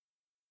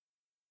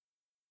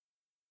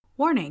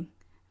Warning: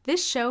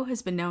 this show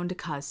has been known to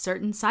cause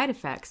certain side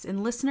effects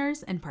in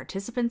listeners and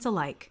participants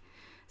alike.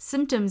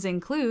 Symptoms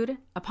include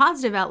a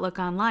positive outlook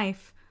on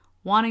life,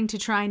 wanting to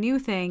try new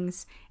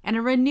things, and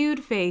a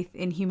renewed faith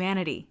in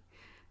humanity.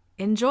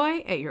 Enjoy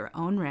at your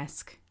own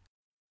risk.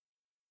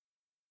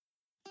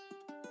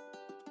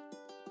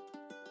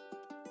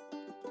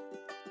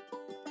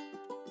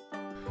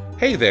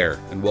 Hey there,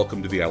 and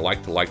welcome to the I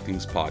Like to Like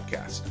Things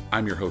podcast.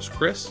 I'm your host,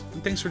 Chris,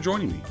 and thanks for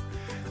joining me.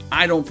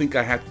 I don't think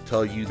I have to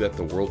tell you that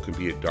the world can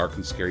be a dark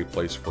and scary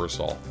place for us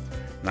all,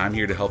 and I'm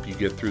here to help you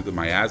get through the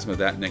miasma of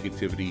that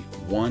negativity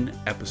one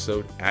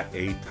episode at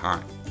a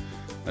time.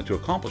 Now, to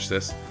accomplish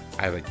this,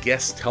 I have a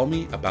guest tell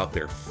me about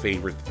their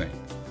favorite thing,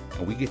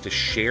 and we get to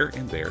share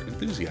in their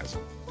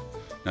enthusiasm.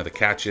 Now, the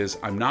catch is,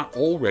 I'm not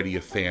already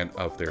a fan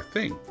of their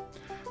thing.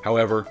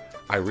 However,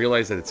 I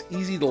realize that it's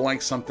easy to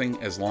like something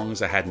as long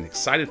as I had an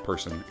excited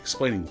person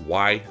explaining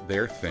why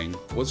their thing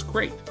was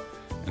great.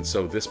 And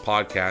so this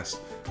podcast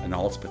and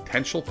all its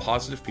potential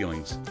positive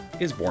feelings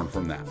is born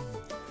from that.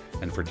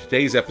 And for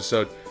today's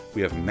episode,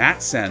 we have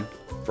Matt Sen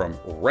from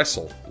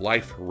Wrestle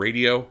Life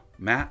Radio.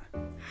 Matt,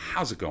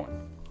 how's it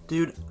going?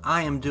 Dude,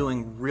 I am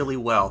doing really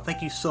well.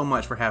 Thank you so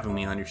much for having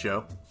me on your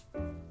show.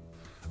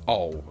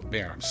 Oh,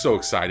 man, I'm so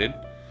excited.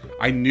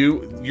 I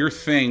knew your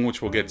thing,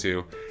 which we'll get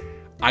to.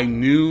 I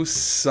knew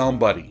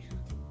somebody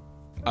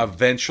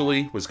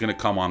eventually was going to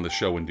come on the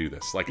show and do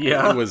this. Like,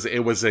 yeah. it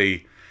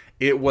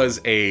was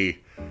a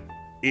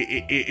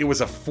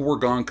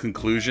foregone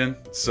conclusion.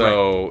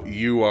 So right.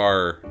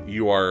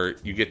 You're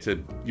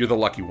the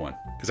lucky one,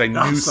 because I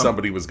knew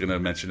somebody was going to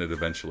mention it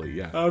eventually.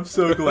 Yeah. I'm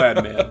so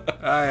glad, man.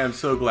 I am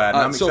so glad.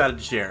 I'm excited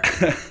to share.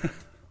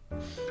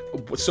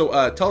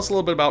 So tell us a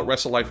little bit about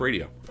Wrestle Life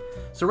Radio.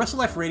 So Wrestle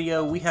Life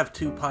Radio, we have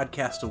 2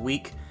 podcasts a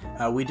week.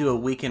 We do a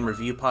weekend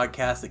review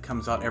podcast that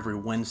comes out every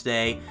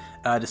Wednesday,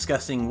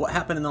 discussing what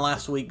happened in the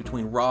last week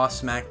between Raw,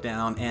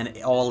 SmackDown, and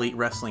All Elite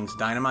Wrestling's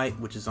Dynamite,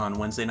 which is on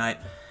Wednesday night.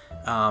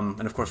 And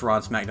of course, Raw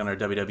and SmackDown are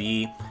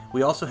WWE.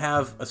 We also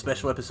have a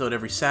special episode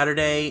every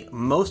Saturday.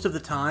 Most of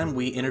the time,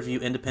 we interview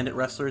independent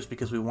wrestlers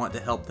because we want to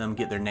help them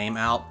get their name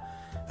out.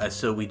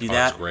 So we do that.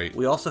 That's great.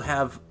 We also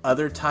have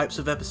other types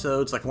of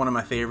episodes. Like, one of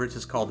my favorites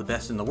is called The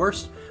Best and the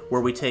Worst, where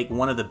we take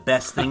one of the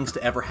best things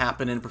to ever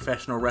happen in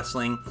professional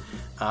wrestling,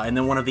 and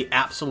then one of the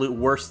absolute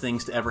worst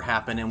things to ever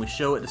happen, and we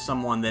show it to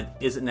someone that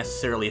isn't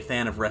necessarily a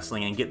fan of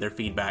wrestling and get their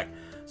feedback.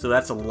 So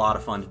that's a lot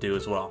of fun to do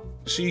as well.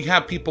 So you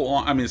have people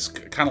on, I mean, it's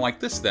kind of like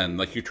this then,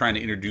 like you're trying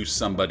to introduce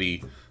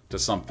somebody to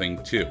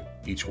something too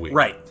each week.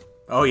 Right.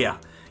 Oh, yeah.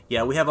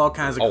 Yeah, we have all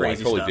kinds of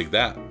crazy stuff. I totally dig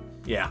that.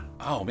 Yeah.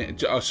 Oh, man.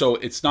 So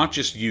it's not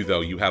just you, though.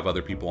 You have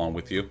other people on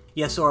with you?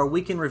 Yeah, so our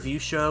weekend review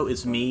show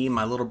is me,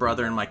 my little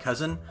brother, and my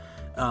cousin.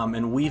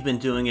 And we've been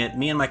doing it.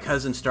 Me and my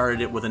cousin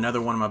started it with another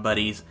one of my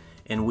buddies,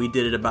 and we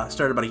did it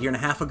started about a year and a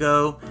half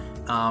ago.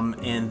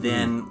 And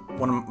then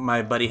one of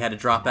my buddy had to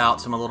drop out,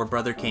 so my little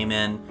brother came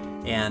in,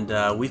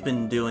 and we've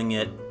been doing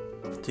it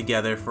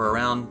together for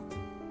around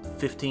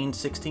 15,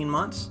 16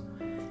 months.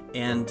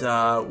 And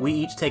we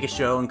each take a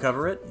show and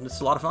cover it.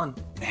 It's a lot of fun.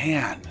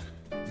 Man,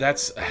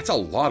 that's a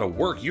lot of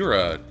work. You're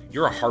a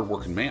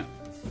hardworking man.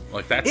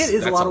 Like that's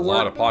a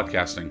lot of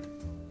podcasting.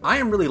 I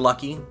am really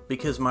lucky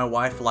because my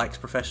wife likes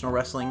professional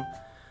wrestling.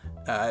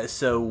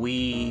 So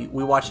we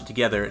watch it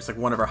together. It's like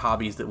one of our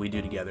hobbies that we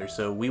do together.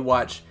 So we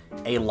watch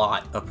a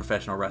lot of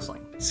professional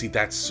wrestling. See,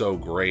 that's so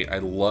great. I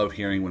love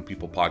hearing when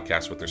people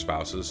podcast with their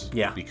spouses.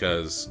 Yeah.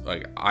 Because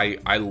like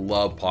I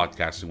love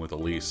podcasting with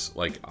Elise.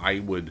 Like I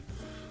would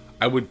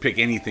pick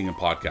anything and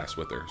podcast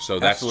with her. So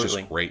that's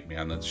Absolutely. Just great,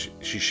 man. That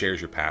she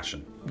shares your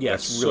passion. Yeah,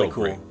 that's it's really so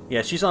cool. Great.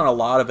 Yeah, she's on a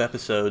lot of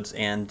episodes,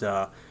 and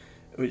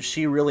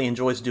she really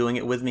enjoys doing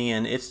it with me,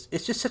 and it's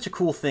just such a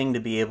cool thing to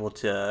be able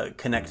to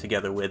connect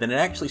together with. And it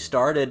actually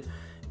started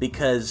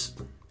because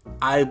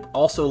I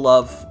also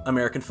love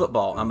American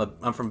football.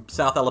 I'm from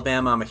South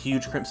Alabama. I'm a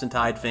huge Crimson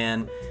Tide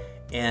fan,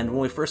 and when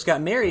we first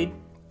got married,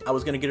 I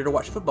was going to get her to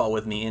watch football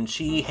with me, and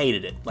she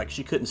hated it. Like,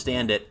 she couldn't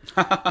stand it.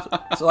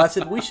 So I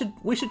said, we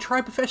should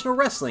try professional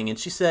wrestling, and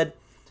she said,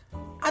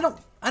 I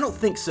don't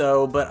think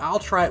so, but I'll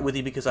try it with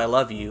you because I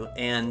love you.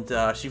 And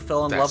she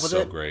fell in love with it.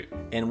 That's so great.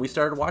 And we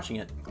started watching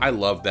it. I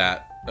love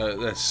that.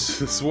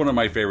 That's one of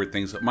my favorite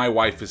things. My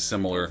wife is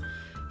similar.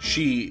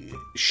 She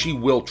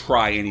will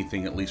try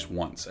anything at least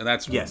once, and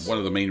that's one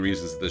of the main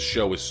reasons this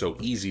show is so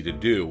easy to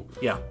do.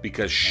 Yeah.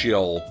 Because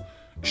she'll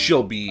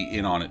be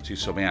in on it too.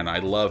 So man, I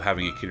love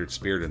having a kindred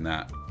spirit in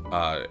that.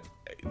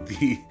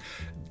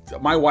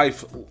 My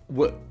wife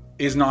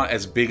is not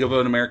as big of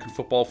an American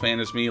football fan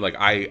as me. Like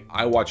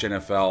I watch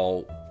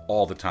NFL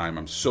all the time.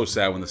 I'm so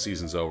sad when the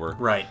season's over.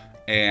 Right.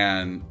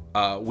 And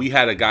we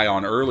had a guy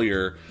on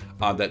earlier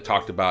that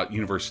talked about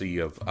University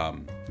of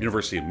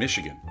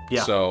Michigan.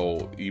 Yeah.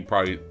 So you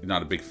probably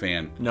not a big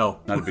fan. No,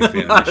 not a big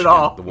fan. Not of Michigan, at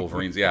all. The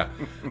Wolverines. Yeah.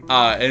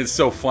 And it's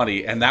so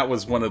funny. And that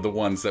was one of the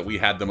ones that we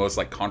had the most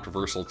like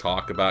controversial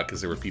talk about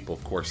because there were people,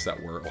 of course,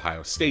 that were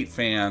Ohio State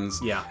fans.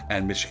 Yeah.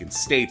 And Michigan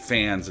State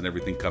fans and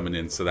everything coming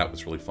in. So that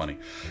was really funny.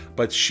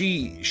 But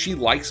she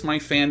likes my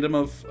fandom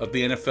of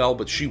the NFL,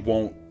 but she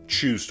won't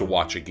choose to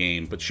watch a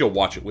game, but she'll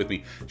watch it with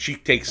me. She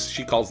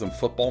calls them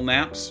football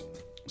naps.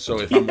 So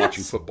if I'm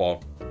watching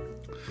football,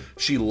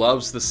 she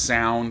loves the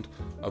sound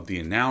of the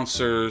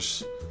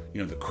announcers,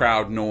 the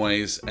crowd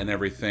noise and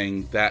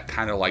everything. That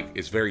kind of like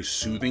is very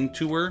soothing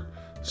to her.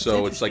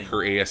 So it's like her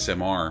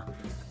ASMR.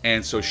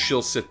 And so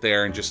she'll sit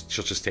there and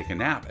she'll just take a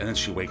nap, and then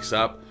she wakes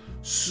up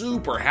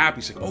super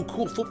happy. She's like, "Oh,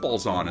 cool,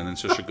 football's on." And then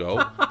so she'll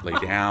go lay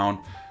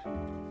down.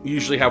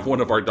 Usually have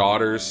one of our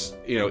daughters,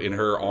 in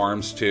her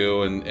arms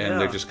too, and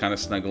they're just kind of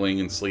snuggling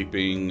and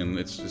sleeping, and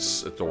it's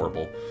just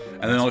adorable.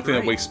 And then the only thing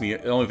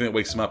that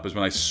wakes them up is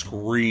when I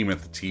scream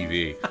at the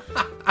TV.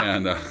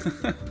 And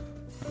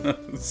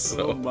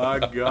oh my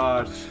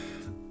gosh.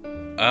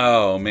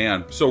 Oh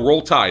man. So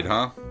Roll Tide,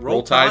 huh?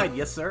 Roll Tide,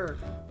 yes sir.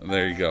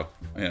 There you go.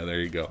 Yeah, there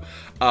you go.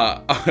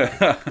 Well,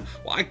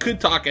 I could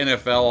talk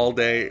NFL all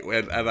day,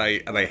 and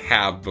I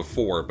have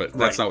before, but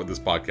that's not what this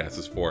podcast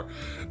is for.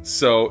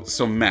 So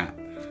Matt,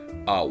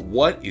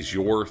 what is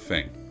your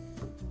thing?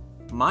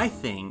 My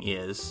thing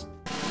is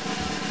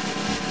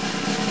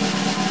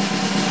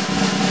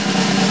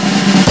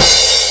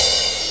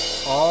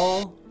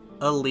All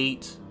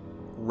Elite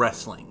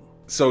Wrestling.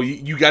 So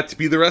you got to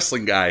be the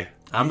wrestling guy.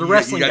 I'm the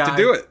wrestling guy. You got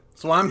to do it.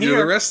 That's why I'm here. You're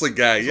the wrestling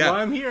guy. Yeah. That's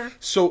why I'm here.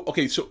 So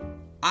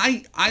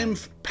I'm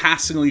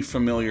passingly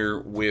familiar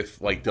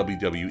with like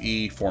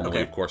WWE,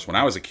 formerly, of course. When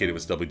I was a kid, it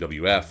was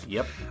WWF.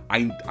 Yep.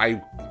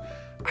 I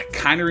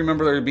kind of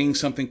remember there being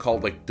something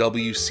called like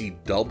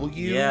WCW.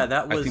 Yeah,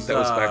 I think that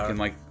was back in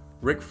like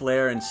Ric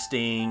Flair and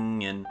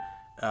Sting and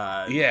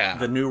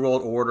the New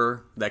World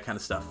Order, that kind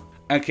of stuff.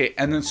 Okay,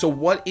 and then so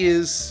what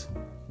is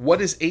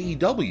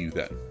AEW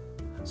then?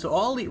 So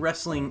All Elite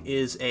Wrestling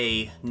is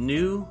a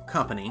new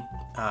company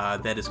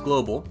that is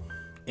global,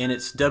 and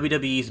it's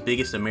WWE's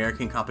biggest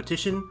American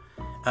competition.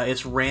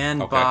 It's ran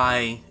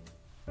by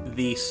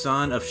the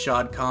son of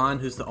Shad Khan,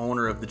 who's the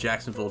owner of the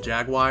Jacksonville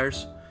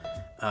Jaguars,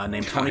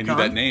 named Tony Khan.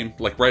 I knew that name.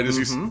 Like right as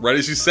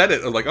you said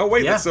it, I'm like, oh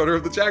wait, that's the owner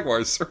of the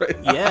Jaguars, right?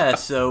 Yeah.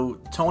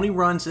 So Tony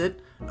runs it.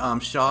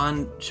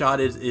 Shad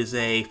is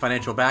a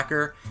financial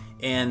backer,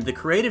 and the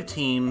creative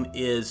team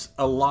is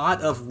a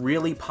lot of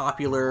really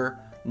popular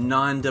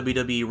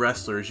non-WWE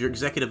wrestlers. Your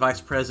executive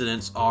vice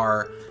presidents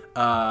are,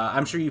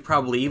 I'm sure you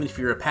probably, even if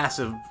you're a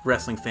passive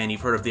wrestling fan,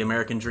 you've heard of the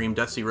American Dream,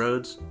 Dusty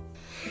Rhodes.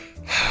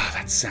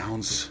 That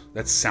sounds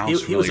familiar.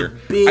 He was a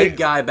big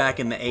guy back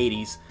in the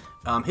 80s.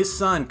 His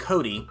son,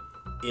 Cody,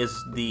 is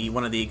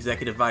one of the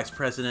executive vice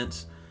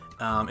presidents,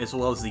 as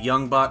well as the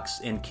Young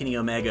Bucks and Kenny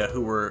Omega,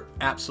 who were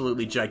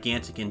absolutely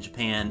gigantic in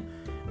Japan.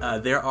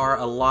 There are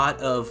a lot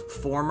of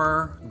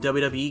former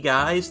WWE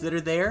guys that are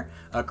there.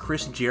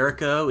 Chris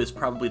Jericho is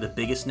probably the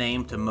biggest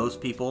name to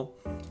most people.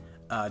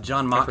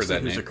 John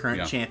Moxley, who's a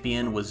current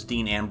champion, was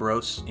Dean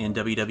Ambrose in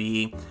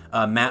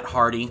WWE. Matt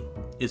Hardy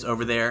is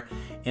over there.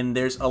 And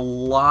there's a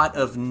lot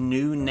of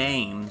new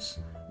names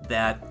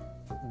that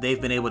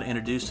they've been able to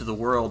introduce to the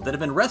world that have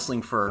been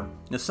wrestling for,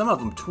 some of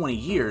them 20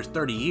 years,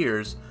 30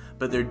 years,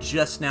 but they're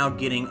just now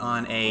getting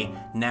on a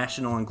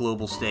national and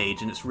global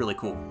stage, and it's really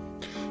cool.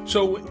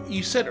 So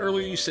you said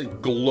earlier,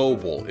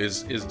 global.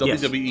 Is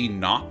WWE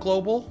not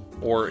global,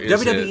 or is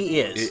WWE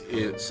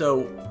is?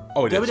 So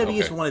WWE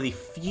is one of the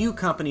few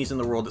companies in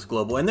the world that's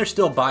global, and they're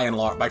still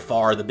by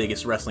far the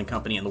biggest wrestling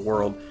company in the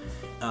world.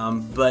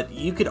 But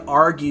you could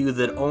argue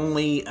that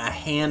only a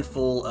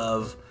handful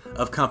of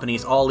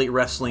companies, All Elite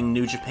Wrestling,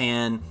 New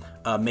Japan,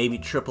 maybe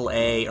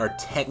AAA, are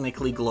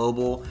technically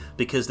global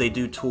because they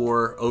do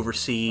tour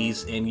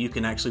overseas, and you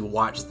can actually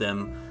watch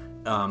them.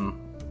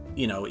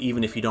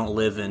 Even if you don't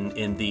live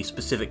in the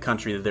specific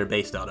country that they're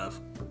based out of.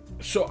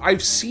 So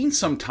I've seen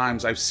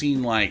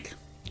like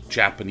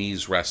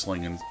Japanese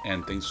wrestling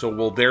and things. So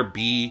will there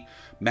be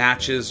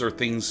matches or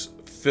things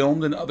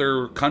filmed in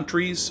other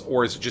countries,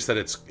 or is it just that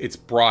it's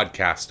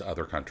broadcast to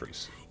other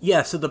countries?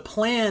 Yeah, so the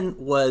plan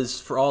was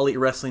for All Elite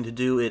Wrestling to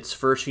do its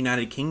first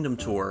United Kingdom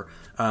tour,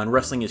 and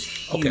wrestling is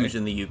huge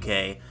in the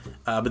UK,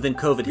 but then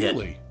COVID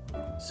hit,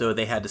 so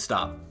they had to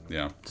stop.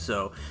 Yeah.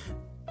 So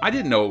I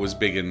didn't know it was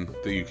big in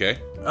the UK.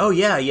 Oh,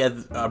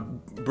 yeah.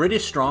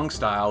 British Strong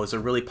Style is a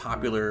really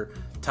popular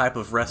type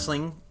of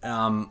wrestling.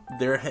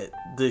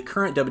 The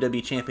current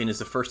WWE champion is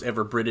the first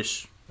ever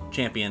British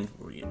champion,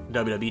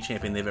 WWE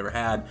champion they've ever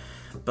had.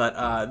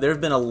 But there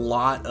have been a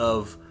lot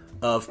of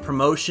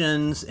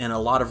promotions and a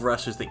lot of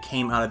wrestlers that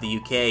came out of the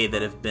UK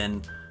that have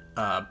been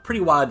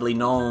pretty widely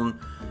known.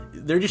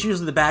 They're just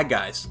usually the bad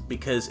guys,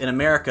 because in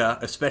America,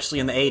 especially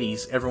in the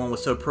 80s, everyone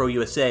was so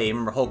pro-USA.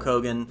 Remember Hulk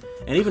Hogan?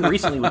 And even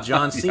recently with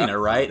John Cena,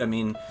 right? I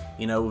mean,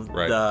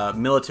 the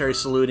military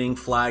saluting,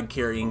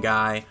 flag-carrying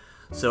guy.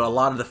 So a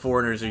lot of the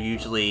foreigners are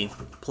usually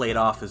played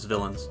off as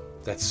villains.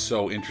 That's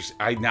so interesting.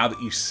 Now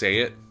that you say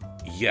it,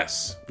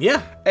 yes.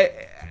 Yeah.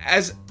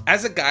 As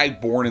a guy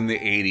born in the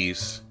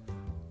 80s,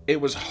 it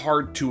was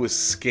hard to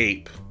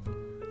escape,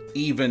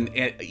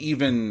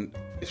 even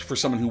for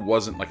someone who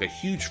wasn't like a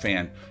huge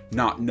fan,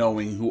 not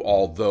knowing who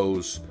all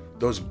those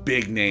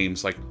big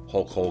names like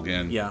Hulk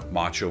Hogan,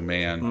 Macho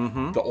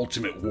Man, The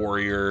Ultimate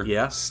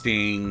Warrior,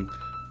 Sting,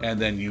 and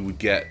then you would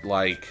get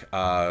like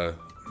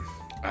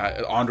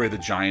Andre the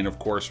Giant, of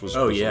course, was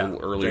a little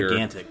earlier.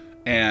 Gigantic.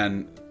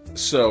 And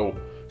so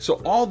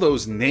all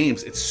those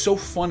names, it's so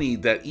funny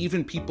that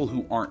even people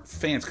who aren't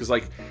fans, because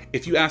like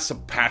if you ask a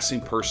passing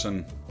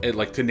person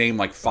like to name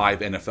like 5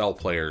 NFL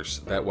players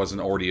that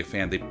wasn't already a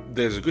fan,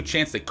 there's a good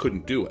chance they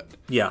couldn't do it.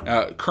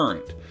 Yeah.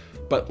 Current.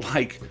 But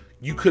like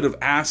you could have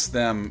asked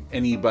them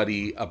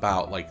anybody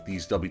about like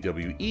these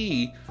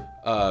WWE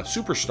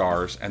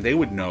superstars, and they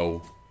would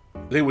know.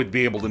 They would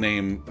be able to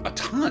name a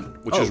ton,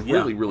 which is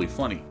really, really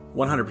funny.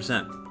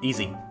 100%.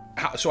 Easy.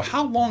 So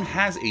how long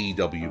has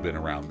AEW been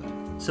around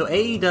then? So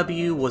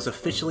AEW was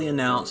officially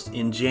announced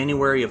in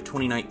January of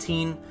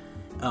 2019.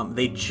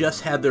 They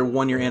just had their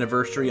 1-year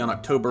anniversary on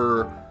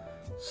October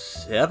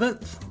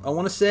 7th, I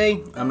want to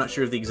say. I'm not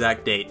sure of the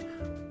exact date.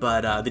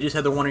 But they just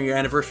had their 1-year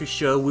anniversary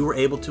show. We were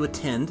able to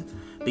attend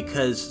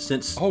because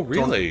since... Oh,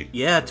 really?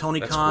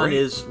 Tony Khan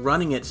is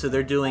running it, so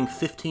they're doing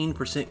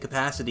 15%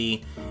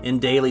 capacity in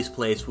Daly's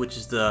Place, which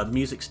is the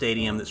music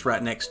stadium that's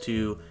right next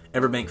to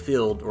Everbank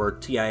Field, or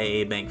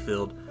TIAA Bank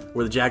Field,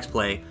 where the Jags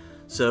play.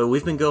 So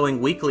we've been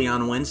going weekly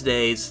on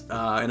Wednesdays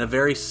in a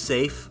very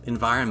safe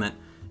environment,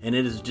 and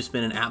it has just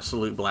been an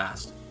absolute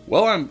blast.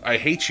 Well, I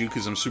hate you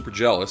because I'm super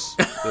jealous.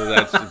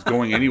 That's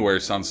going anywhere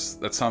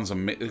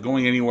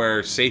going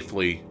anywhere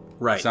safely.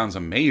 Right. Sounds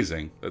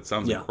amazing. That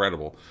sounds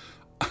incredible.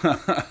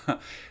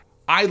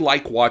 I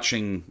like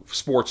watching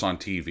sports on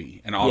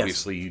TV, and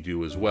obviously you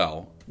do as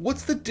well.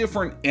 What's the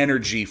different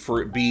energy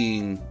for it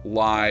being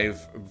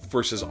live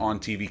versus on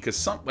TV?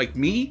 Because like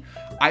me,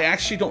 I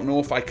actually don't know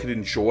if I could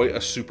enjoy a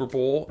Super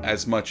Bowl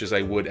as much as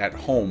I would at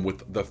home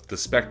with the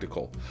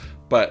spectacle.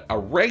 But a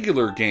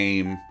regular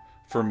game,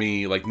 for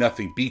me, like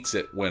nothing beats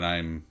it when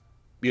I'm,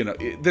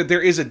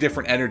 there is a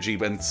different energy.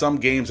 But in some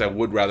games I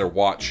would rather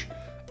watch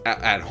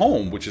at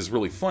home, which is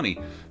really funny.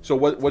 So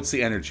what's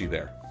the energy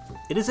there?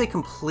 It is a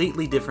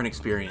completely different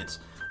experience.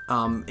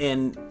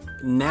 And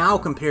now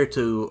compared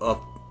to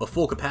a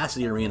full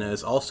capacity arena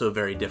is also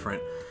very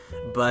different.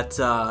 But,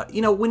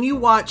 when you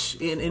watch,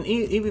 and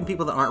even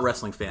people that aren't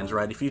wrestling fans,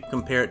 right? If you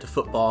compare it to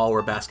football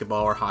or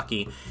basketball or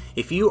hockey,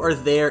 if you are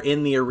there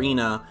in the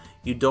arena,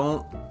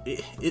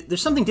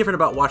 there's something different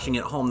about watching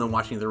at home than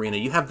watching the arena.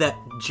 You have that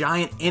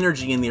giant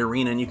energy in the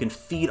arena, and you can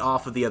feed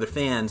off of the other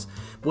fans.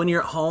 When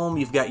you're at home,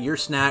 you've got your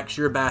snacks,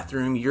 your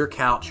bathroom, your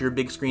couch, your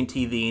big screen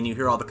TV, and you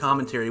hear all the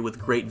commentary with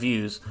great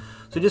views.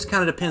 So it just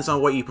kind of depends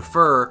on what you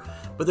prefer.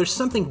 But there's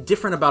something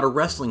different about a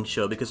wrestling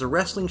show, because a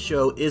wrestling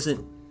show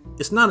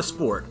it's not a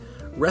sport.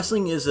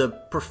 Wrestling is a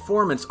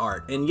performance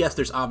art. And yes,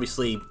 there's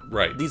obviously...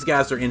 Right. These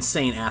guys are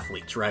insane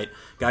athletes, right?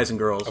 Guys and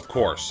girls. Of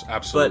course.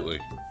 Absolutely.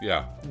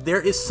 But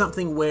there is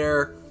something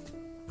where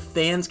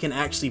fans can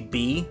actually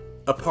be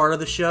a part of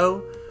the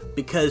show,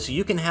 because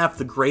you can have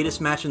the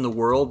greatest match in the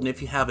world, and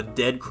if you have a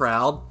dead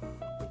crowd,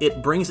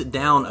 it brings it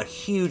down a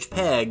huge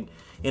peg.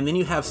 And then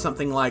you have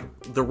something like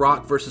The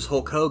Rock versus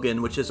Hulk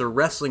Hogan, which is a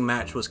wrestling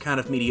match, was kind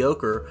of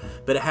mediocre,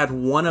 but it had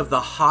one of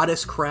the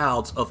hottest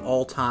crowds of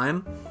all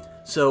time.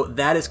 So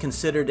that is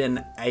considered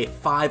a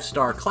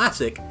 5-star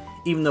classic,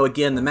 even though,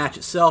 again, the match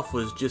itself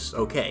was just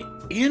okay.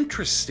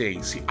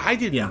 Interesting. See, I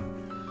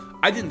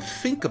didn't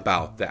think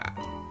about that.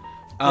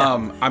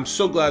 I'm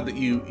so glad that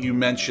you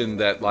mentioned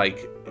that,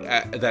 like,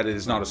 that it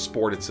is not a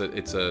sport. It's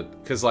a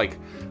because like,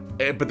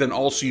 but then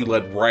also you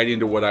led right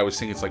into what I was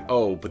thinking. It's like,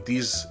 oh, but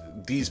these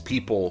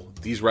people,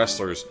 these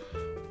wrestlers,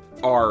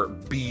 are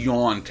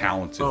beyond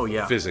talented. Oh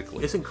yeah,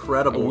 physically, it's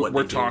incredible.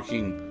 We're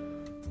talking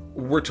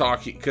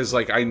because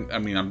like I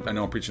mean I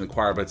know I'm preaching to the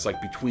choir, but it's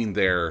like between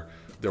their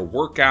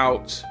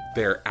workouts,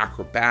 their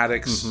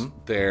acrobatics,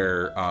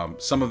 their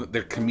some of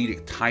their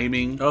comedic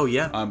timing. Oh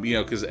yeah,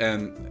 because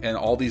and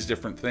all these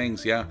different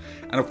things. Yeah,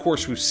 and of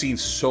course we've seen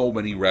so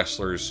many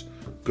wrestlers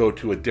go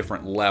to a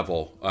different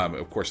level.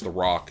 Of course, The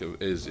Rock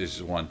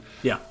is one.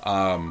 Yeah.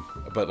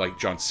 But like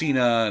John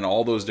Cena and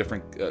all those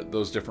different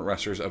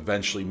wrestlers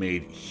eventually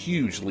made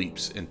huge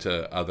leaps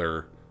into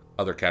other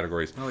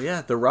categories. Oh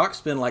yeah, The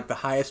Rock's been like the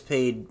highest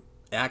paid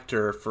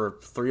actor for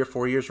 3 or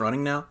 4 years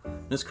running now.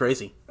 It's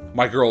crazy.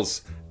 My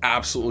girls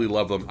absolutely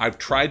love them. I've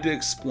tried to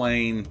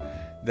explain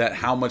that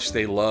how much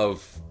they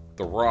love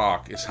The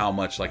Rock is how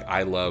much like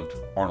I loved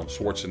Arnold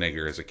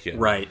Schwarzenegger as a kid.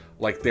 Right.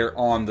 Like they're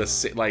on the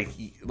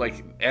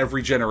like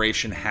every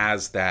generation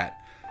has that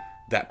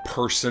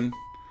person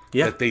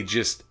that they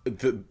just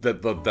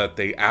that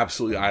they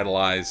absolutely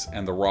idolize,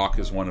 and The Rock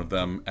is one of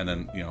them. And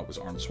then it was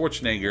Arnold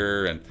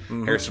Schwarzenegger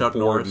and Harrison Chuck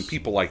Ford Norris. and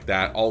people like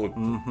that. All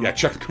with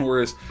Chuck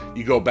Norris.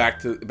 You go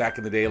back in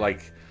the day,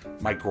 like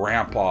my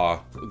grandpa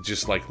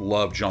just like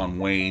loved John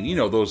Wayne.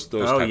 Those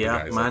type of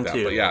guys. Mine like that.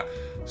 too. But yeah.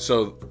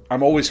 So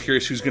I'm always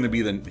curious who's going to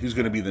be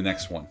the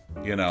next one.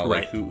 Right.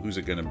 Like who's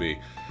it going to be?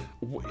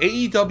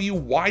 AEW.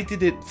 Why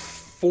did it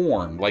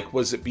form? Like,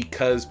 was it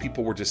because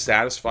people were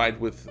dissatisfied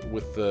with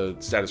the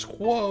status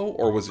quo,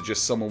 or was it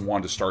just someone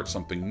wanted to start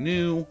something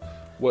new?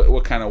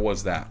 What kind of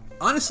was that?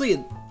 Honestly,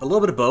 a little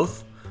bit of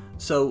both.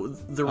 So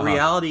the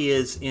reality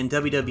is, in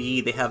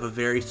WWE, they have a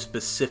very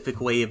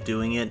specific way of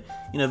doing it.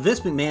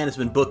 Vince McMahon has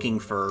been booking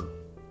for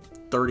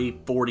 30,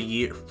 40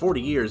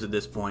 years at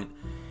this point.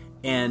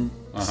 And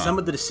some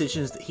of the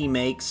decisions that he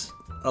makes,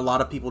 a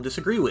lot of people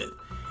disagree with.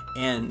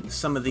 And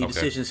some of the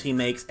decisions he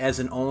makes as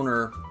an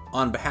owner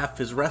on behalf of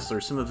his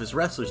wrestlers, some of his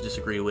wrestlers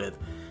disagree with.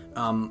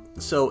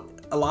 So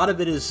a lot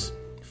of it is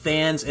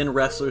fans and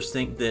wrestlers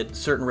think that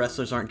certain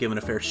wrestlers aren't given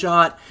a fair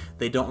shot.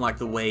 They don't like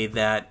the way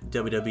that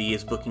WWE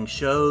is booking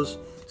shows.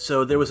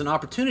 So there was an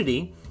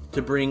opportunity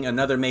to bring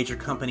another major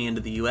company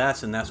into the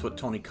U.S., and that's what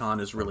Tony Khan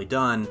has really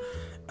done.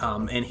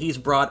 And he's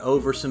brought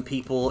over some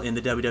people in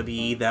the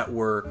WWE that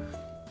were,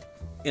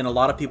 in a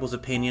lot of people's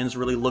opinions,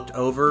 really looked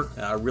over,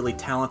 really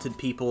talented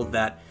people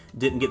that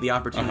didn't get the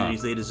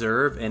opportunities they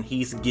deserve, and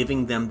he's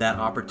giving them that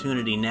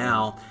opportunity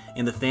now,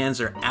 and the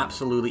fans are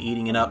absolutely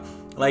eating it up.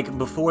 Like,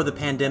 before the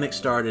pandemic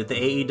started,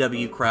 the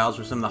AEW crowds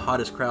were some of the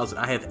hottest crowds that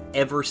I have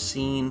ever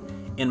seen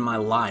in my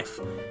life.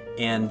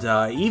 And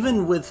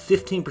even with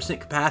 15%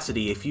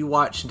 capacity, if you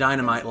watch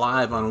Dynamite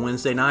live on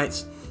Wednesday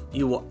nights,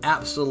 you will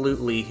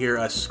absolutely hear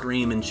us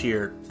scream and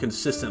cheer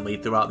consistently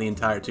throughout the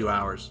entire 2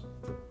 hours.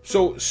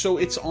 So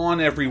it's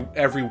on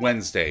every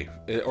Wednesday,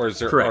 or is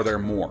there Correct. Are there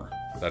more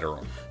that are on?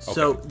 Okay.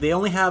 So they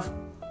only have,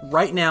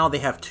 right now they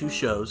have 2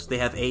 shows. They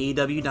have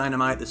AEW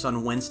Dynamite that's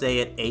on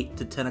Wednesday at 8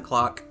 to 10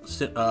 o'clock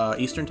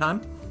Eastern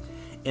Time.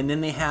 And then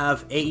they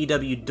have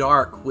AEW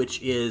Dark,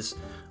 which is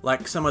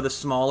like some of the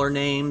smaller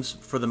names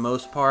for the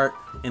most part.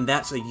 And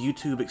that's a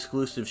YouTube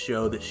exclusive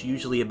show that's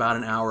usually about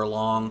an hour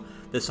long,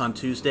 that's on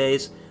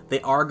Tuesdays. They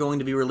are going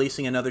to be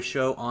releasing another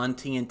show on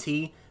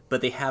TNT,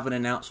 but they haven't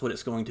announced what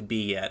it's going to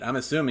be yet. I'm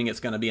assuming it's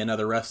going to be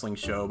another wrestling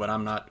show, but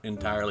I'm not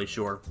entirely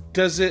sure.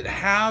 Does it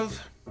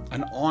have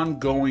an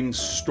ongoing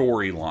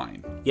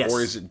storyline? Yes.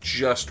 Or is it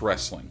just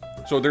wrestling?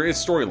 So there is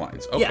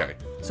storylines. Okay.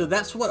 Yeah. So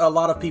that's what a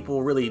lot of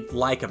people really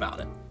like about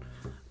it.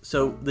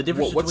 So the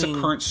difference What's between...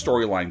 the current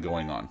storyline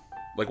going on?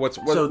 Like what's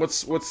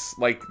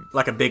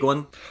like a big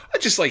one?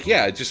 Just like,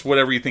 yeah, just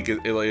whatever you think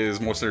is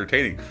most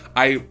entertaining.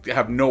 I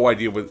have no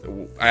idea what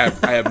I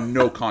have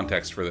no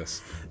context for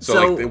this.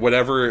 So like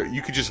whatever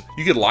you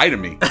could lie to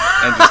me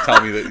and just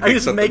tell me that you I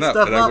just make stuff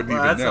up. I wouldn't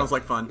even that know. Sounds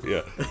like fun.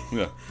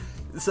 Yeah.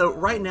 So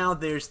right now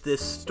there's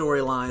this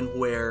storyline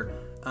where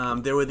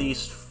there were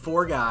these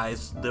 4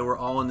 guys that were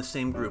all in the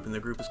same group, and the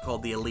group is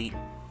called the Elite.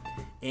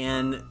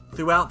 And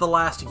throughout the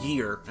last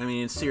year, I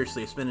mean,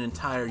 seriously, it's been an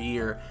entire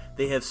year,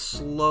 they have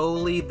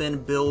slowly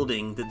been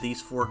building that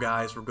these 4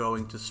 guys were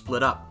going to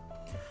split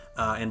up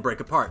and break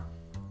apart.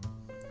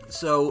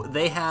 So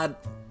they had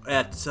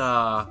at,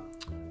 I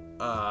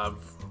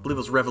believe it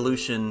was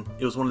Revolution,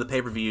 it was one of the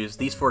pay-per-views,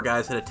 these 4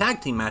 guys had a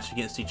tag team match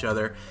against each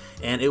other,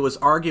 and it was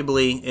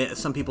arguably,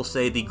 some people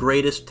say, the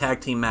greatest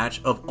tag team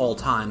match of all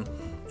time.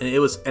 And it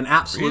was an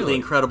absolutely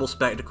incredible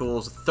spectacle. It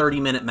was a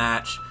 30-minute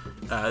match.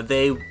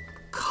 They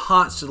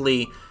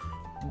constantly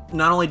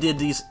not only did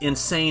these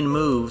insane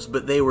moves,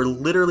 but they were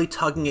literally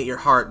tugging at your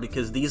heart,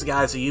 because these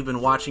guys that you've been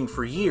watching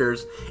for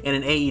years, and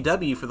in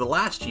AEW for the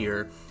last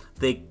year,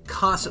 they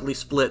constantly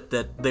split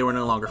that they were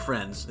no longer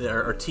friends,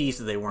 or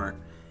teased that they weren't.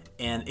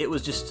 And it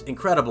was just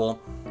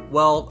incredible.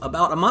 Well,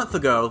 about a month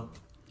ago,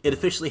 it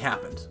officially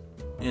happened.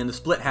 And the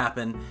split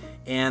happened.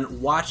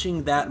 And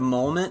watching that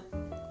moment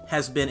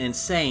has been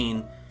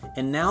insane.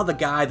 And now the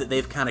guy that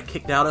they've kind of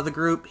kicked out of the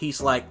group,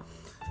 he's like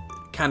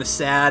kind of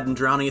sad and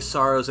drowning his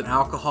sorrows in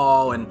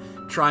alcohol and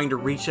trying to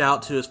reach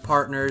out to his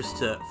partners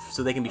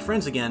so they can be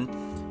friends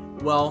again.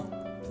 Well,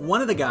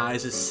 one of the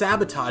guys is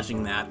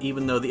sabotaging that,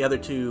 even though the other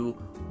 2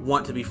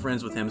 want to be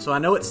friends with him. So I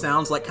know it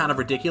sounds like kind of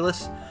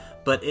ridiculous,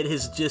 but it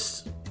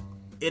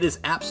is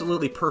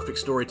absolutely perfect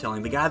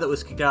storytelling. The guy that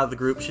was kicked out of the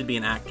group should be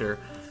an actor.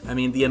 I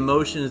mean, the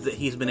emotions that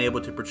he's been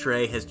able to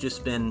portray has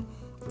just been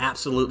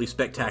absolutely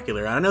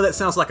spectacular. I know that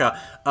sounds like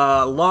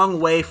a long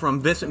way from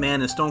Vince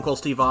McMahon and Stone Cold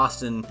Steve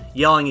Austin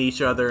yelling at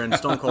each other and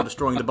Stone Cold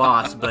destroying the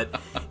boss, but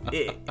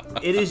it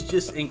is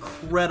just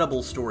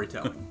incredible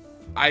storytelling.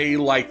 I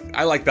like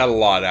that a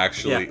lot,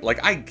 actually. Yeah.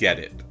 Like, I get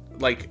it.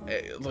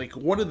 Like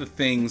one of the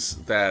things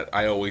that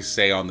I always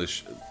say on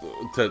this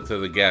to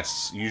the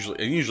guests,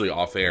 usually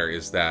off air,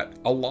 is that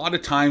a lot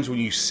of times when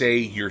you say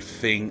your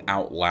thing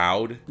out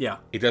loud,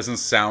 it doesn't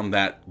sound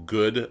that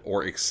good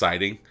or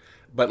exciting.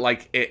 But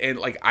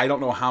I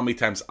don't know how many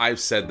times I've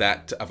said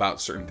that about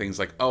certain things,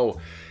 like,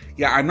 oh,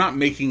 yeah, I'm not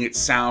making it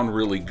sound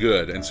really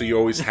good, and so you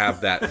always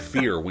have that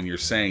fear when you're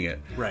saying it.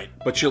 Right.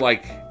 But you're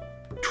like,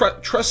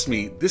 trust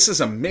me, this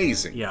is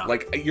amazing. Yeah.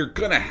 Like, you're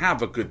gonna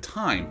have a good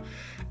time.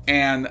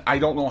 And I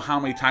don't know how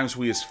many times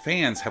we as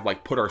fans have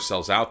put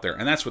ourselves out there,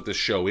 and that's what this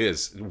show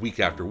is week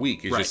after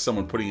week. It's just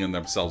someone putting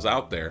themselves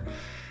out there.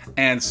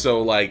 And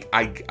so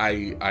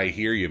I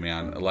hear you,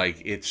 man.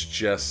 It's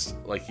just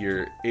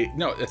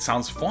it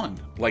sounds fun.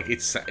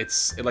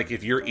 It's like,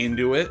 if you're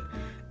into it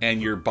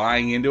and you're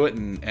buying into it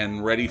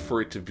and ready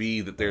for it to be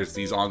that there's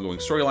these ongoing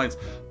storylines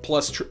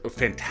plus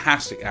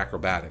fantastic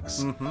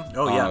acrobatics. Mm-hmm.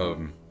 Oh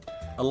yeah.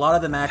 A lot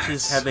of the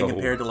matches have been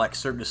compared to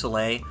Cirque du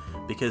Soleil,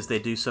 because they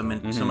do so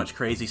much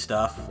crazy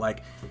stuff.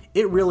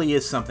 It really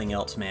is something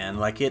else, man.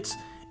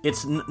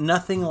 It's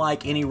nothing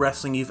like any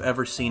wrestling you've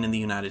ever seen in the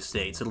United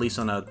States, at least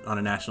on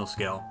a national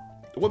scale.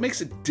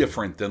 it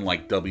different than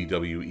like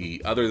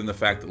WWE, other than the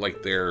fact that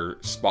like they're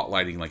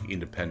spotlighting like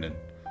independent,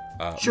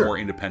 more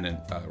independent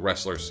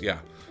wrestlers? Yeah.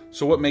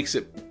 So what makes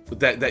it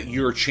that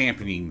you're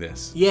championing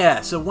this?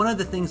 Yeah. So one of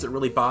the things that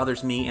really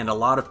bothers me and a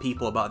lot of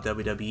people about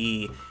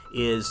WWE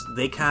is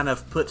they kind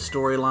of put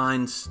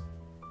storylines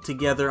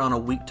together on a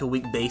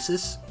week-to-week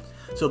basis.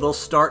 So they'll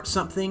start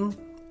something,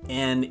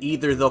 and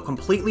either they'll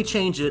completely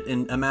change it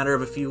in a matter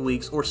of a few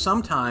weeks, or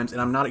sometimes,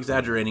 and I'm not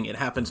exaggerating, it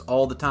happens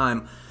all the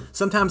time,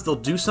 sometimes they'll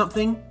do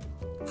something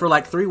for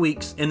like 3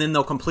 weeks, and then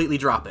they'll completely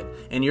drop it.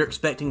 And you're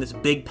expecting this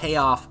big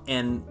payoff,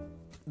 and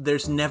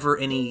there's never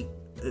any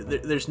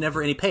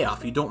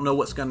payoff. You don't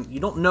know you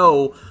don't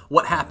know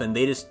what happened.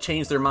 They just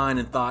changed their mind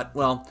and thought,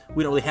 well,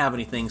 we don't really have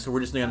anything, so we're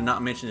just going to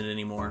not mention it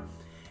anymore.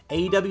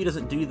 AEW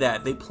doesn't do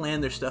that. They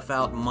plan their stuff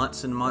out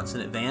months and months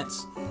in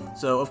advance.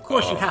 So, of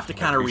course, you have to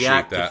kind of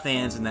react to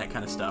fans and that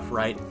kind of stuff,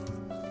 right?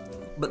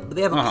 But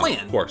they have a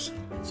plan. Of course.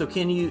 So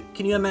can you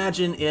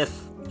imagine if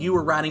you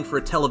were writing for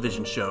a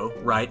television show,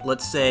 right?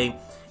 Let's say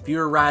if you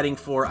were writing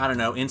for, I don't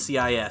know,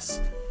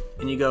 NCIS,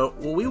 and you go,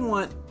 well, we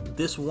want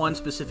this one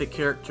specific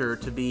character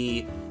to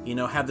be,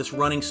 have this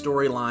running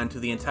storyline to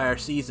the entire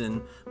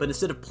season, but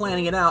instead of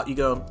planning it out, you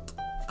go,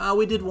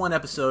 we did one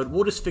episode,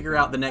 we'll just figure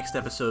out the next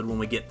episode when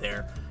we get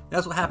there.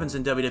 That's what happens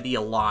in WWE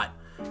a lot.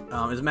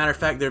 As a matter of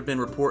fact, there have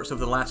been reports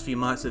over the last few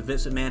months that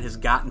Vince McMahon has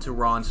gotten to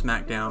Raw and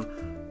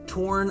SmackDown,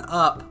 torn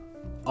up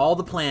all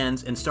the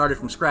plans and started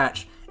from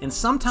scratch, and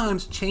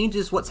sometimes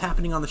changes what's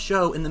happening on the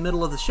show in the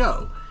middle of the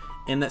show.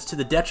 And that's to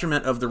the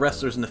detriment of the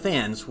wrestlers and the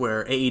fans,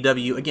 where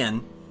AEW,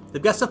 again,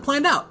 they've got stuff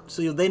planned out,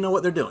 so they know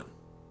what they're doing.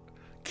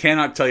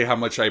 Cannot tell you how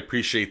much I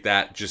appreciate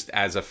that just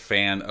as a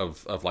fan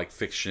of like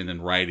fiction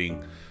and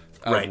writing,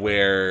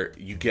 where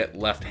you get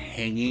left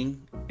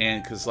hanging.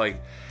 And because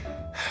like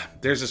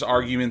there's this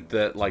argument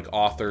that like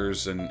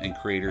authors and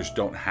creators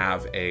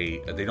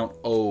they don't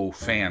owe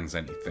fans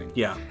anything.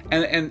 Yeah.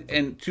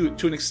 And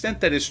to an extent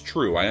that is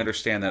true. I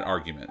understand that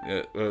argument.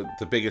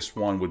 The biggest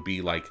one would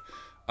be like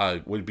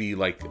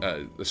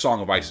the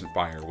Song of Ice and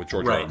Fire with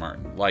George R. R.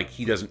 Martin. Like,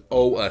 he doesn't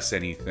owe us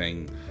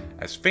anything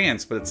as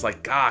fans, but it's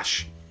like,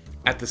 gosh,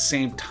 at the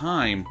same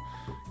time,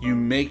 you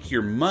make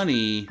your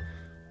money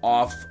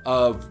off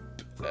of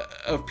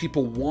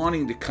people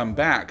wanting to come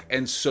back.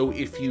 And so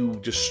if you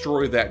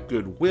destroy that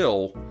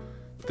goodwill,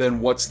 then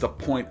what's the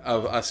point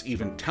of us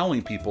even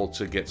telling people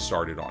to get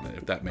started on it,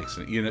 if that makes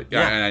sense? And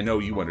I know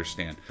you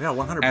understand. Yeah,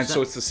 100%. And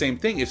so it's the same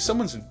thing. If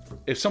someone's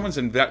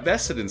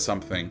invested in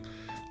something,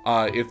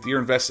 if you're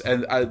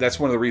invested, and that's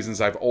one of the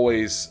reasons I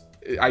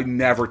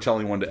never tell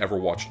anyone to ever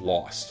watch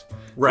Lost.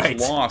 Right.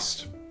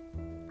 Lost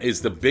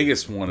is the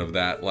biggest one of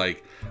that.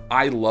 Like,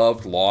 I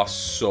loved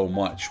Lost so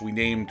much. We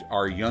named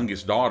our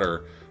youngest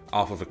daughter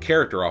off of a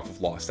character off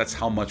of Lost. That's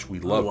how much we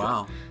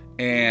loved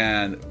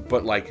it.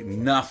 But like,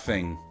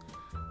 nothing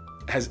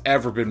has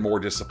ever been more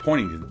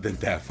disappointing than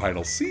that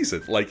final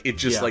season. Like, it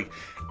just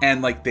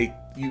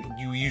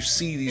you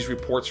see these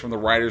reports from the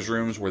writers'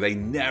 rooms where they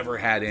never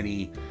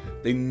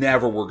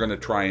were going to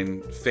try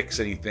and fix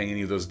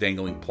any of those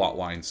dangling plot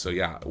lines. So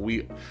yeah,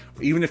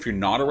 even if you're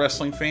not a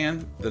wrestling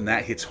fan, then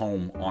that hits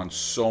home on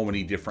so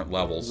many different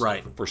levels,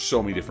 right, for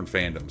so many different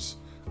fandoms.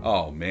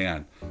 Oh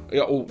man.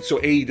 So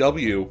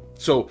AEW,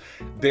 so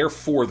they're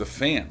for the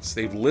fans.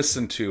 They've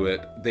listened to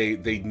it.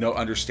 They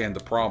understand the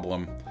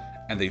problem,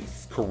 and they've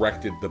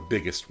corrected the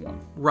biggest one.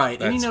 Right.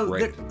 That's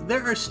and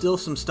there are still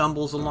some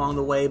stumbles along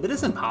the way, but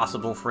it's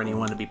impossible for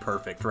anyone to be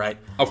perfect, right?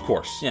 Of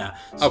course. Yeah.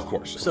 Of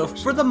course. So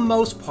for the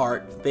most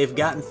part, they've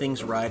gotten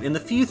things right. And the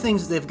few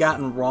things they've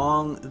gotten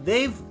wrong,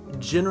 they've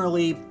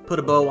generally put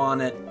a bow on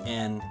it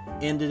and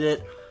ended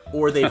it,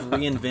 or they've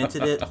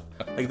reinvented it.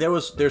 Like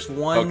there's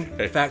one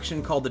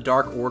faction called the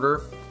Dark Order,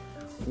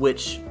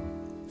 which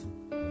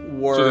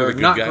were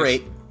not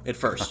great at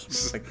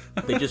first. Like,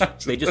 they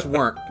just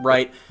weren't,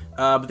 right?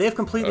 But they've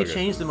completely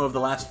changed them over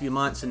the last few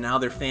months, and now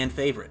they're fan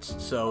favorites.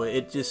 So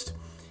it just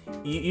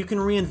you can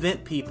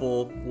reinvent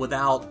people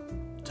without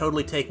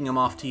totally taking them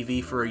off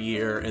TV for a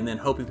year and then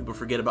hoping people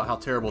forget about how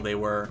terrible they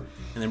were,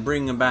 and then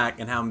bringing them back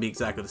and have them be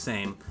exactly the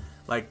same.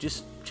 Like,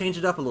 just change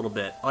it up a little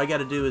bit. All you got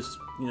to do is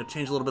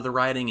change a little bit of the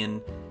writing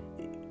and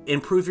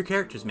improve your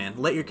characters, man.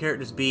 Let your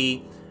characters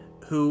be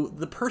who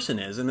the person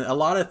is. And a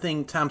lot of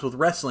times with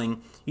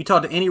wrestling, you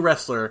talk to any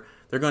wrestler,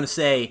 they're going to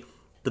say,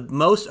 the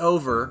most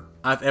over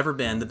I've ever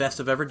been, the best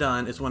I've ever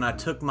done, is when I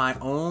took my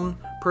own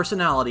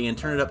personality and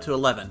turned it up to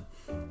 11.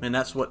 And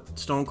that's what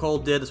Stone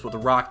Cold did, that's what The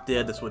Rock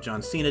did, that's what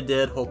John Cena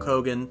did, Hulk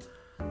Hogan.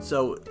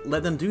 So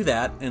let them do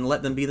that and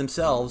let them be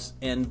themselves,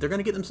 and they're going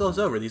to get themselves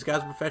over. These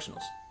guys are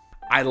professionals.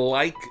 I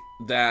like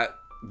that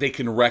they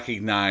can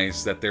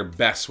recognize that they're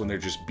best when they're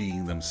just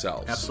being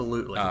themselves.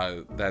 Absolutely.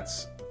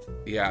 That's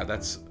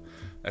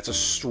a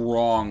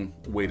strong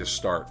way to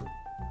start.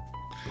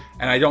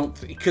 And I don't,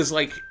 because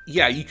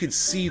you could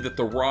see that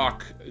The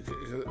Rock,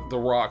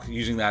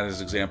 using that as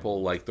an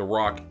example, like The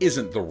Rock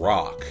isn't The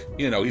Rock.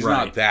 He's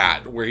not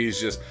that, where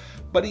he's just,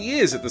 but he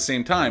is at the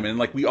same time, and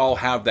like we all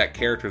have that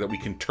character that we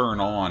can turn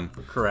on.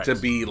 Correct. To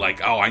be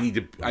like, oh, I need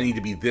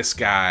to be this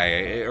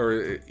guy,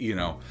 or you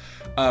know.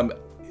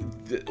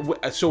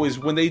 So is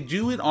when they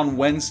do it on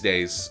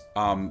Wednesdays,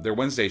 their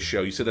Wednesday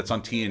show. You said that's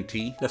on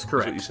TNT. That's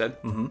correct. That's what you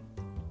said. Mm-hmm.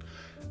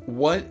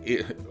 What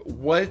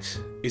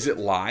is it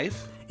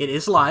live? It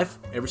is live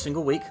every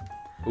single week.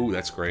 Ooh,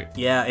 that's great.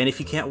 Yeah, and if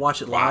you can't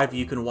watch it live,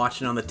 you can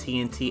watch it on the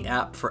TNT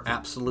app for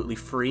absolutely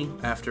free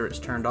after it's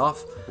turned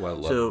off.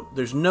 Well, so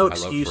there's no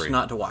excuse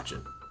not to watch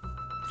it.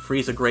 Free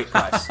is a great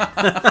price.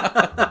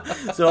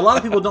 So a lot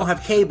of people don't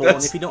have cable,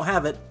 and if you don't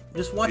have it,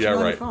 just watch it on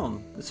your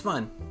phone. It's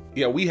fun.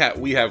 Yeah, we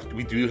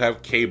do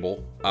have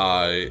cable,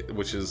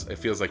 which is, it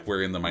feels like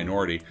we're in the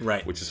minority,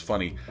 right? Which is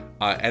funny,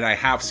 and I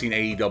have seen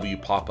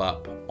AEW pop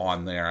up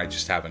on there. I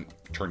just haven't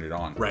turned it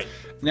on. Right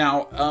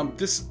now,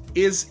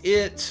 is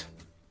it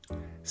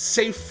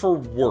safe for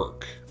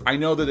work? I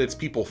know that it's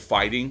people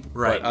fighting,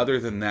 right? But other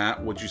than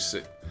that,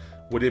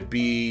 would it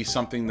be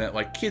something that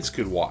like kids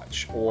could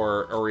watch,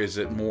 or is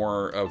it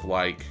more of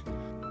like?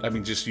 I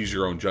mean, just use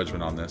your own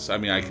judgment on this. I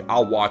mean,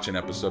 I'll watch an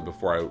episode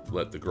before I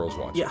let the girls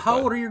watch it. Yeah,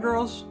 how old are your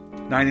girls?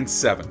 9 and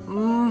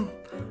 7.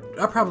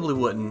 I probably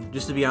wouldn't,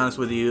 just to be honest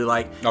with you.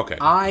 Like, okay.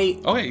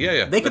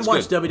 Yeah. They could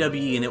watch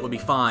WWE and it would be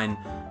fine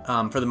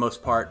for the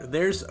most part.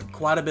 There's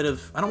quite a bit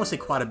of, I don't want to say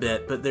quite a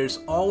bit, but there's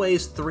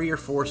always 3 or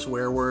 4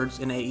 swear words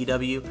in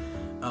AEW.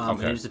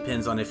 And it just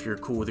depends on if you're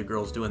cool with your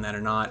girls doing that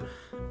or not.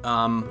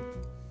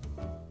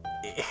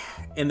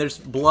 And there's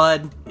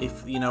blood.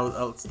 If you know,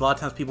 a lot of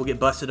times people get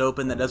busted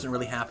open. That doesn't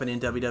really happen in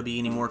WWE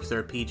anymore because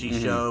they're a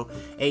PG show.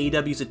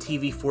 AEW's a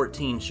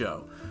TV-14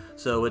 show,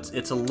 so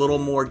it's a little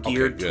more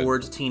geared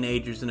towards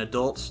teenagers and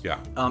adults. Yeah.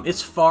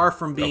 It's far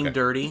from being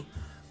dirty,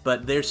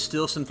 but there's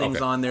still some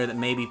things on there that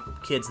maybe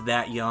kids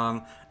that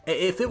young.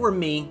 If it were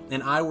me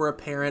and I were a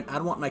parent,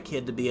 I'd want my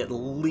kid to be at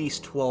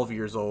least 12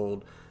 years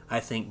old, I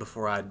think,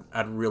 before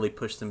I'd really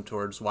push them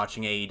towards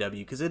watching AEW,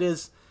 because it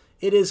is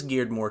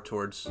geared more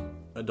towards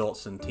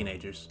adults and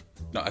teenagers.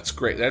 No, that's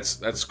great.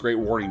 That's great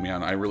warning,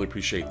 man. I really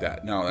appreciate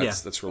that. No,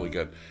 that's really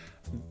good.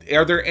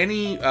 Are there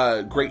any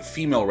great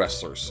female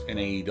wrestlers in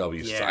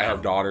AEW? Yeah. I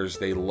have daughters.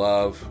 They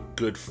love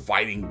good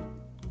fighting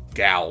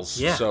gals.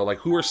 Yeah. So, like,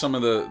 who are some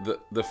of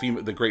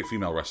the great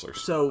female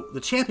wrestlers? So the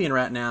champion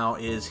right now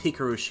is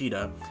Hikaru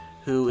Shida,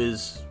 who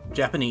is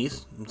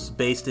Japanese.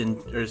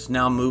 Is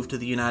now moved to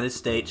the United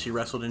States. She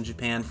wrestled in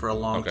Japan for a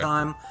long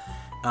time.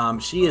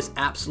 She is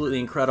absolutely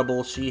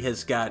incredible. She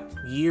has got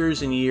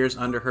years and years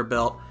under her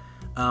belt.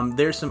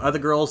 There's some other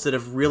girls that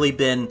have really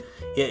been,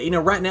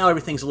 right now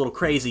everything's a little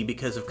crazy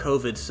because of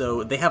COVID,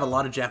 so they have a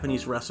lot of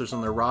Japanese wrestlers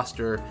on their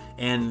roster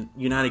and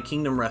United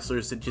Kingdom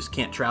wrestlers that just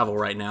can't travel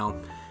right now.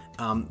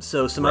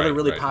 So some other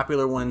really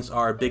popular ones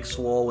are Big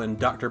Swole and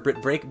Dr.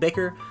 Britt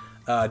Baker.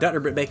 Dr.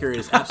 Britt Baker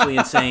is absolutely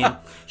insane.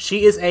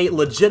 She is a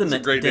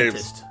legitimate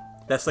dentist. Names.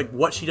 That's like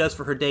what she does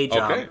for her day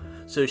job. Okay.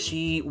 So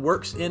she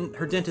works in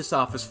her dentist's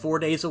office 4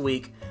 days a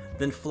week,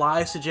 then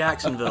flies to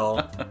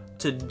Jacksonville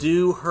to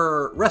do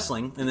her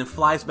wrestling, and then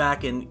flies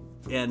back and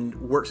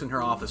works in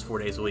her office 4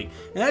 days a week.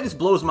 And that just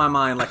blows my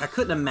mind. Like, I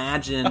couldn't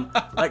imagine,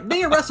 like,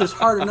 being a wrestler's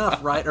hard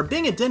enough, right? Or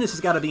being a dentist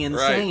has got to be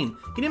insane.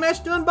 Right. Can you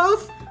imagine doing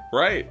both?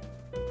 Right.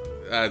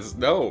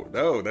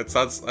 No,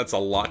 that's a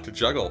lot to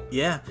juggle.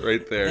 Yeah.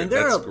 Right there. And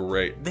that's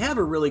great. They have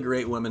a really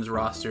great women's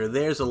roster.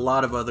 There's a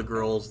lot of other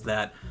girls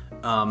that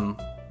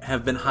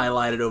have been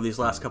highlighted over these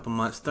last couple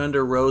months.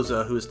 Thunder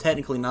Rosa, who is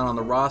technically not on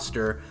the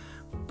roster,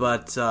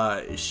 but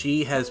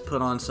she has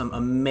put on some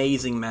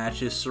amazing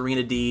matches.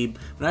 Serena Deeb,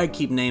 and I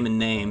keep naming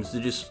names.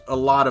 They're just a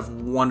lot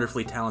of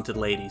wonderfully talented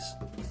ladies.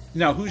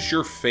 Now, who's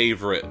your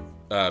favorite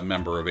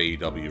member of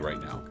AEW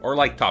right now, or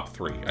like top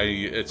 3?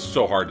 It's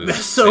so hard to.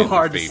 That's so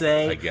hard to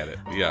say. I get it.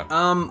 Yeah.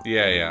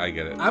 I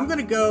get it. I'm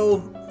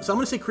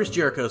gonna say Chris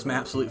Jericho is my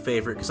absolute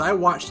favorite because I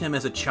watched him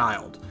as a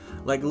child.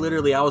 Like,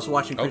 literally, I was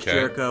watching Chris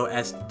Jericho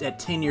at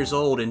 10 years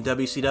old in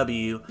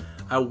WCW.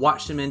 I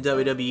watched him in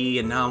WWE,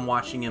 and now I'm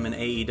watching him in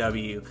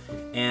AEW.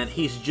 And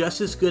he's just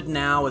as good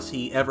now as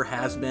he ever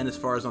has been as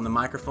far as on the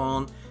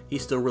microphone.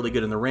 He's still really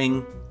good in the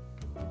ring.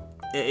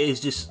 He's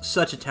just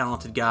such a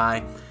talented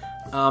guy.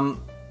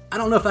 I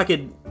don't know if I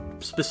could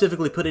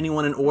specifically put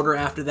anyone in order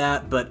after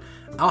that, but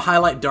I'll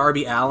highlight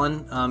Darby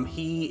Allin.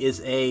 He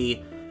is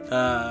a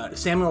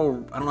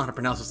Samuel, I don't know how to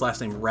pronounce his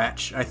last name,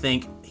 Ratch, I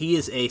think. He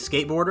is a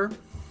skateboarder,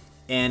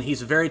 and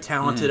he's very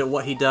talented at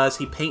what he does.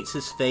 He paints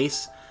his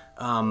face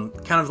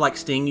kind of like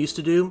Sting used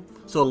to do,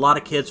 so a lot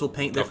of kids will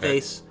paint their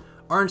face.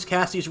 Orange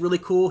Cassidy's really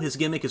cool. His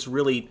gimmick is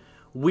really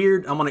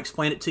weird. I'm going to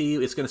explain it to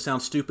you. It's going to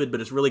sound stupid, but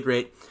it's really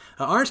great.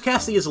 Orange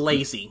Cassidy is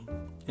lazy,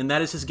 and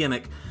that is his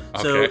gimmick.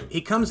 So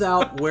he comes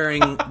out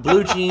wearing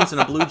blue jeans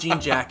and a blue jean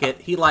jacket.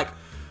 He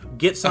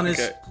gets on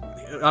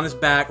his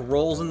back,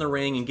 rolls in the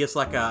ring, and gets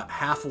like a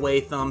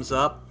halfway thumbs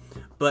up.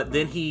 But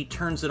then he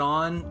turns it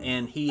on,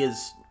 and he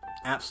is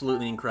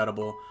absolutely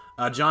incredible.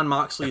 John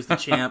Moxley is the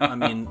champ. I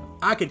mean,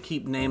 I could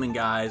keep naming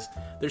guys.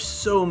 There's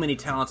so many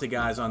talented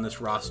guys on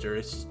this roster.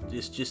 It's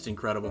just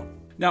incredible.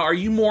 Now, are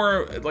you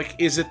more like,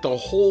 is it the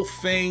whole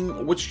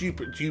thing? Which do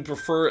you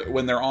prefer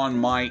when they're on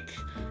mic,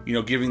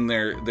 giving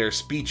their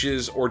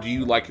speeches, or do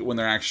you like it when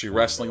they're actually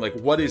wrestling? Like,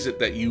 what is it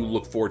that you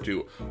look forward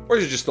to, or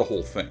is it just the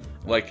whole thing?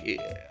 Like,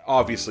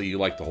 obviously you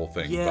like the whole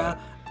thing. Yeah.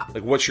 But,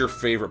 like, what's your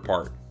favorite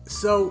part?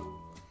 So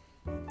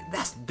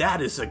that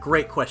is a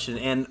great question,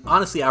 and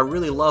honestly, I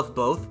really love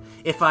both.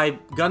 If I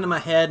gun to my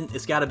head,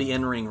 it's got to be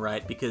in-ring,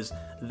 right? Because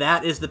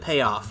that is the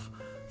payoff.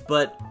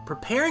 But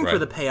preparing for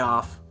the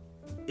payoff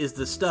is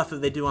the stuff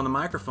that they do on the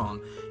microphone.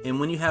 And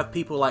when you have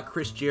people like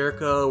Chris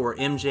Jericho or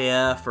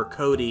MJF or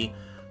Cody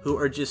who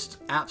are just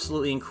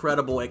absolutely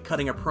incredible at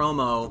cutting a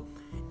promo,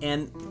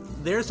 and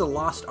there's a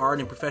lost art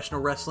in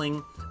professional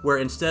wrestling where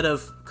instead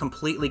of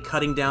completely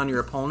cutting down your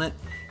opponent,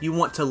 you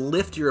want to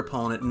lift your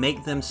opponent,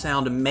 make them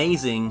sound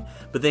amazing,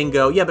 but then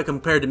go, yeah, but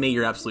compared to me,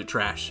 you're absolute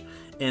trash.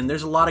 And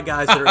there's a lot of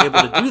guys that are able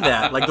to do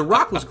that. Like The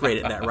Rock was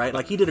great at that, right?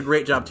 Like he did a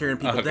great job tearing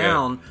people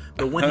down,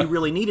 but when he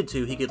really needed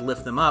to, he could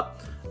lift them up.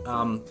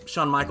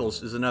 Shawn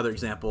Michaels is another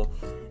example.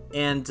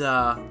 And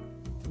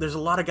there's a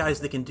lot of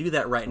guys that can do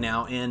that right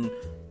now. And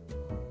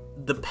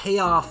the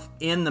payoff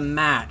in the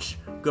match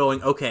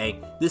going, okay,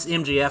 this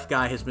MJF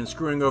guy has been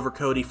screwing over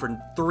Cody for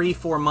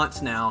 3-4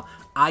 months now.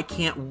 I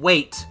can't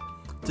wait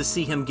to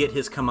see him get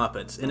his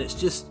comeuppance. And it's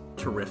just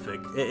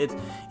terrific.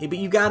 But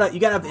you gotta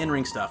have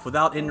in-ring stuff.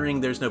 Without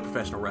in-ring, there's no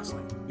professional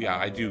wrestling. Yeah,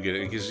 I do get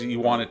it, because you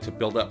want it to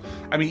build up.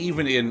 I mean,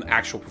 even in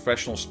actual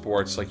professional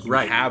sports, like you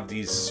have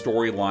these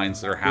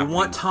storylines that are happening. We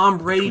want Tom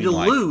Brady to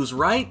lose,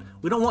 right?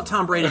 We don't want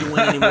Tom Brady to win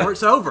anymore.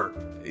 It's over.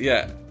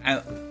 Yeah,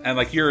 and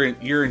like you're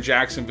in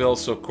Jacksonville,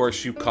 so of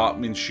course you caught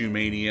Minshew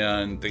Mania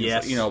and things.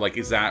 Yes. Like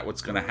is that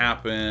what's going to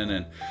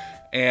happen?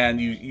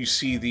 And you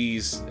see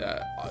these,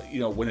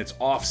 when it's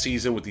off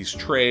season with these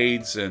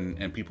trades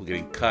and people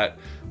getting cut,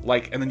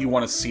 and then you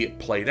want to see it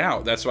played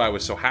out. That's why I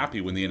was so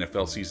happy when the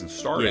NFL season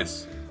started.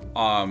 Yes.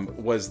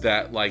 Was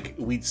that like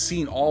we'd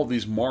seen all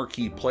these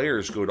marquee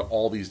players go to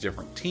all these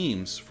different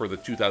teams for the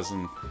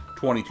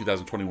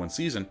 2020-2021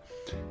 season,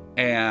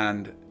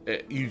 and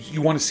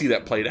you want to see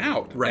that played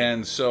out. Right.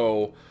 And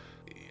so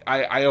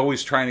I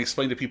always try and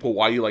explain to people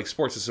why you like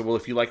sports. I said, well,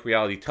 if you like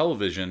reality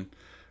television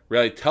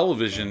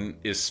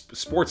is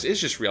sports is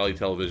just reality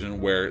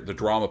television where the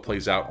drama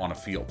plays out on a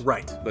field.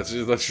 Right. That's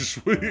just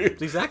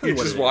It's exactly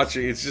what just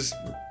watching. It's just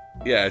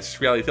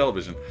reality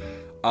television.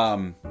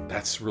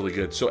 That's really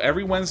good. So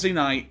every Wednesday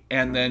night,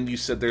 and then you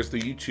said there's the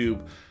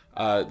YouTube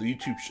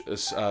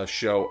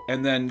show,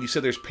 and then you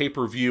said there's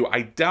pay-per-view.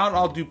 I doubt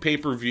I'll do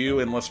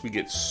pay-per-view unless we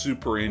get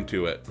super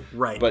into it.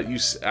 Right. But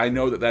I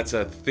know that's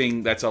a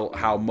thing. That's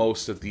how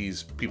most of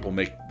these people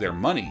make their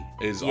money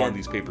is on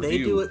these pay-per-view. They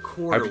do it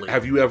quarterly.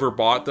 Have you ever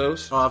bought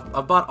those?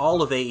 I've bought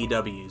all of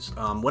AEW's.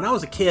 When I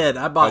was a kid,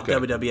 I bought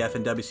WWF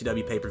and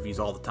WCW pay-per-views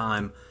all the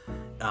time.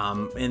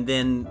 And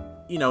then,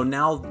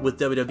 now with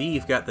WWE,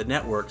 you've got the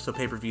network, so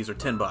pay-per-views are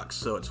 $10,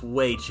 so it's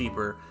way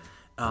cheaper.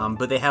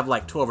 But they have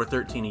like 12 or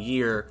 13 a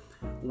year,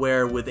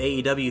 where with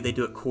AEW they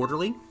do it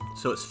quarterly,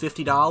 so it's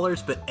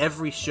 $50, but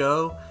every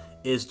show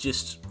is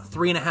just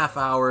 3.5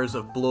 hours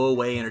of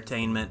blow-away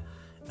entertainment.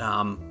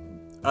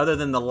 Other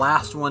than the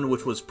last one,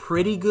 which was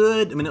pretty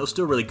good, I mean, it was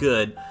still really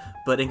good,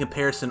 but in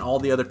comparison, all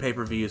the other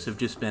pay-per-views have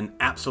just been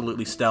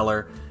absolutely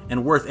stellar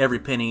and worth every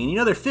penny.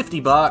 And they're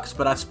 $50,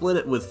 but I split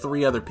it with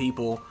 3 other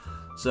people.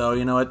 So,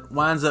 it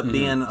winds up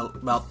being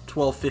about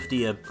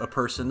 $12.50 a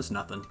person. It's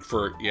nothing.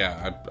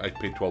 I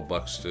paid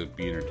 $12 to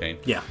be entertained.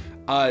 Yeah.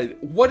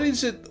 What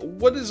is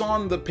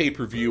on the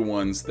pay-per-view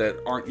ones that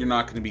you're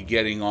not going to be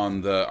getting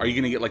on the... Are you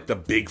going to get, like, the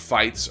big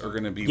fights are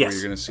going to be where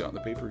you're going to see on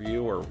the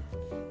pay-per-view, or...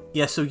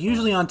 Yeah, so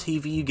usually on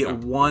TV you get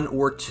 1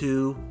 or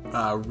 2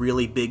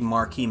 really big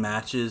marquee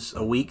matches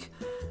a week.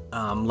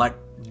 Like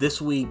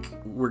this week,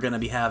 we're going to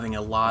be having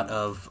a lot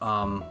of...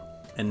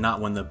 and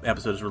not when the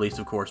episode is released,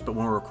 of course, but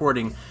when we're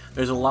recording,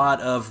 there's a lot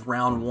of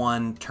round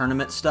 1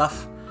 tournament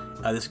stuff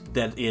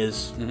that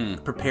is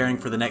preparing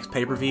for the next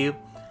pay-per-view.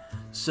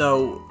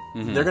 So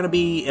there are going to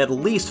be at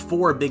least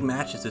 4 big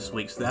matches this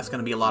week, so that's going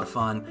to be a lot of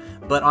fun.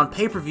 But on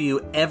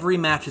pay-per-view, every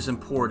match is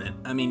important.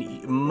 I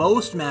mean,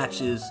 most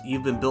matches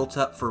you've been built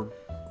up for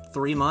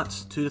 3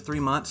 months, 2 to 3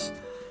 months,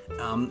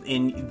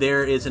 and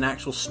there is an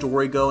actual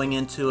story going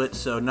into it.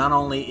 So not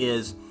only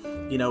is...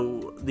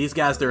 these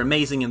guys, they're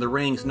amazing in the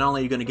rings. Not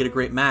only are you going to get a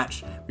great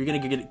match, you're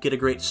going to get a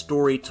great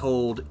story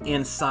told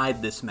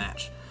inside this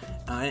match.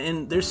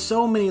 And there's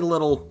so many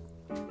little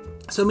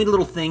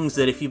things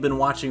that if you've been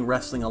watching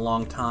wrestling a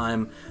long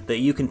time that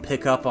you can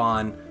pick up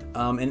on.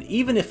 And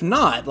even if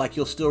not,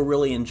 you'll still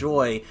really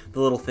enjoy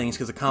the little things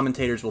because the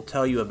commentators will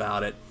tell you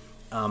about it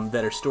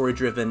that are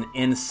story-driven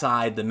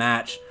inside the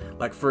match.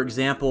 Like, for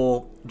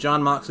example,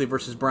 Jon Moxley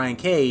versus Brian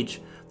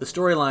Cage. The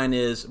storyline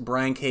is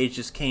Brian Cage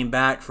just came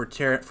back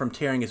from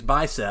tearing his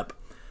bicep.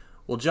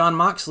 Well, Jon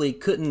Moxley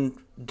couldn't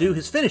do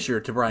his finisher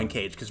to Brian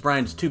Cage because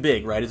Brian's too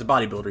big, right? He's a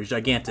bodybuilder. He's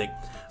gigantic.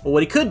 Well,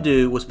 what he could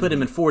do was put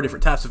him in 4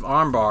 different types of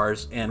arm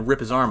bars and rip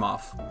his arm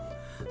off.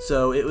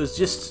 So it was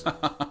just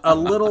a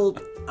little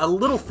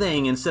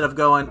thing. Instead of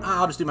going,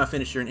 I'll just do my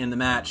finisher and end the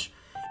match,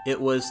 it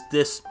was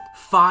this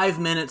 5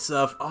 minutes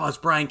of, is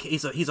Brian,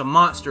 he's a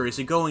monster. Is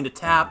he going to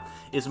tap?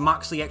 Is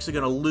Moxley actually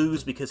going to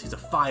lose because he's a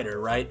fighter,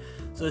 right?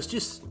 So it's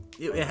just,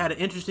 it had an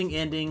interesting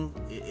ending.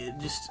 It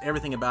just,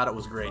 everything about it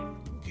was great.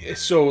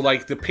 So,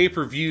 like, the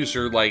pay-per-views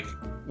are like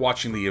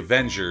watching the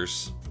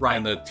Avengers, right?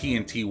 And the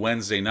TNT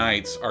Wednesday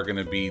nights are going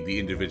to be the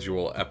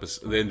individual movies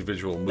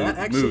that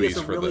actually is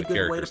a for really the good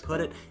characters. way to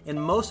put it.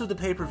 And most of the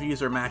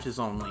pay-per-views are matches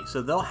only,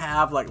 so they'll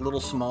have like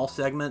little small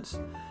segments.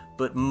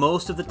 But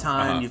most of the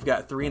time, you've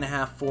got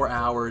 3.5, 4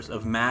 hours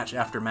of match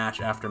after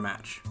match after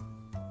match.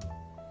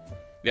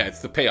 Yeah, it's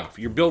the payoff.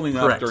 You're building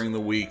up Correct. during the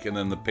week, and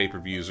then the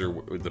pay-per-views are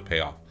the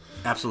payoff.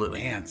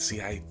 Absolutely. Man,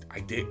 see, I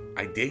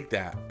dig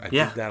that. I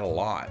Yeah. dig that a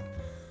lot.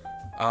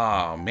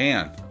 Oh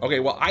man. Okay,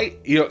 well,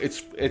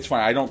 it's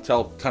fine. I don't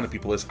tell a ton of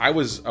people this. I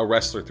was a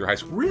wrestler through high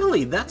school.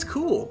 Really? That's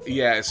cool.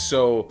 Yeah.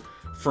 So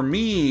for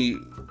me,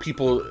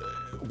 people,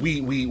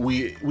 we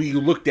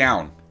look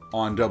down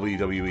on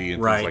WWE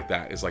and right. things like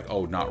that. It's like,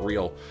 oh, not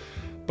real.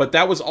 But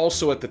that was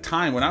also at the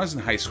time when I was in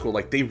high school.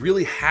 Like, they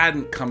really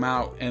hadn't come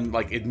out and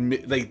like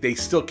admit. They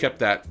still kept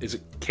that. Is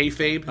it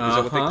kayfabe? Is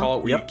that what they call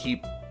it? Where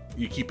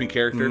you keep in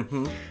character.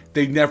 Mm-hmm.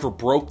 They never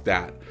broke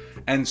that.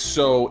 And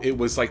so it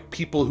was like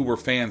people who were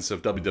fans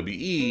of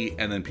WWE,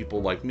 and then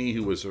people like me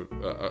who was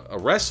a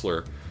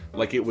wrestler.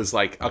 Like, it was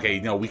like, okay,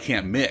 no, we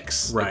can't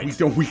mix. Right. Like, we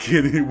don't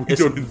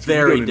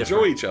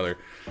enjoy each other.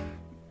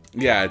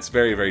 Yeah, it's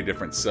very, very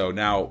different. So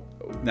now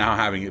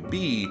having it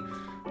be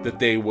that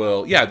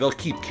they'll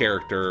keep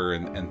character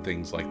and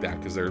things like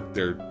that because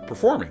they're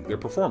performing. They're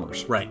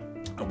performers. Right.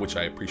 Which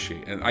I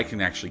appreciate, and I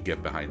can actually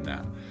get behind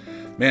that.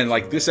 Man,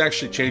 like, this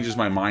actually changes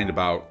my mind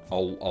about a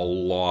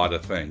lot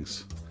of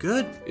things.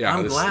 Good. Yeah,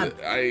 I'm glad.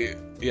 I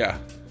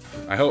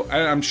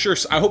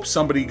hope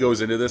somebody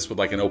goes into this with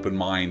like an open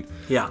mind.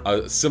 Yeah.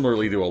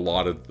 Similarly to a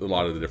lot of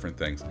the different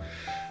things.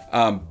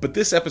 But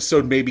this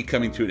episode may be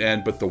coming to an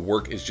end, but the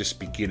work is just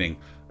beginning.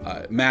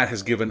 Matt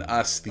has given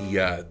us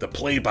the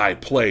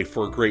play-by-play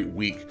for a great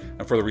week.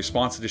 And for the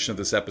response edition of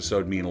this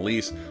episode, me and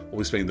Elise will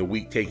be spending the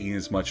week taking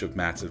as much of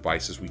Matt's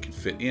advice as we can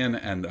fit in,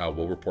 and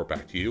we'll report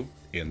back to you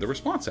in the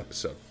response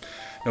episode.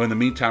 Now, in the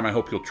meantime, I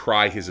hope you'll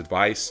try his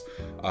advice,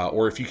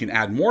 or if you can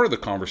add more to the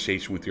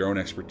conversation with your own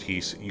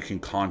expertise, you can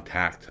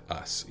contact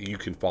us. You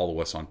can follow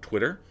us on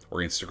Twitter or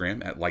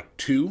Instagram at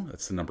like2,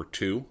 that's the number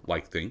 2,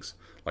 like things.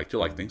 Like to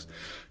like things.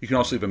 You can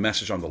also leave a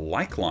message on the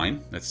like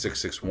line at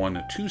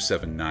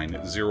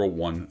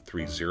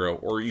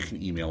 661-279-0130, or you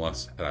can email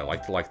us at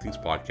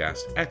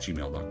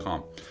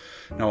ilikeToLikeThingsPodcast@gmail.com.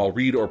 Now, I'll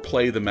read or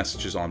play the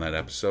messages on that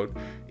episode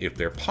if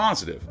they're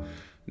positive.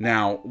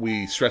 Now,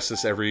 we stress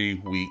this every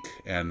week,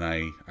 and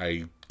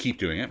I keep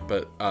doing it,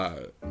 but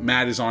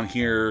Matt is on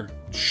here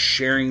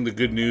sharing the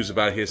good news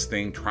about his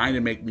thing, trying to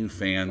make new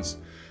fans.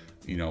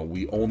 You know,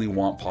 we only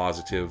want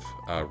positive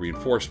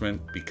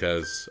reinforcement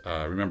because,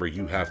 remember,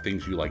 you have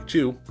things you like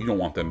too. You don't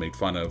want them made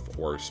fun of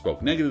or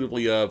spoke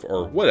negatively of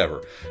or whatever.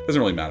 It doesn't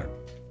really matter.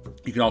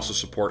 You can also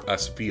support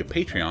us via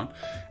Patreon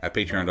at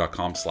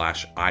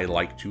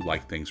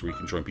patreon.com/ILikeToLikeThings, where you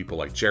can join people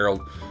like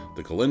Gerald,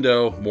 the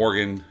Galindo,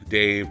 Morgan,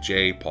 Dave,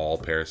 Jay, Paul,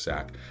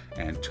 Parasak,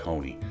 and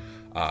Tony.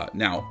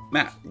 Now,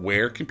 Matt,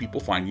 where can people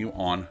find you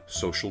on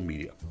social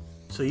media?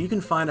 So you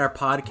can find our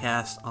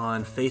podcast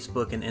on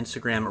Facebook and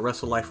Instagram at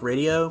Wrestle Life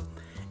Radio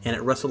and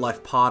at Wrestle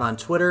Life Pod on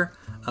Twitter.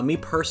 Me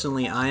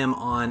personally, I am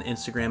on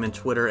Instagram and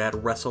Twitter at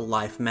Wrestle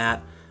Life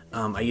Matt.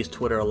 I use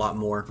Twitter a lot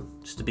more,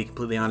 just to be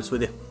completely honest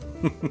with you.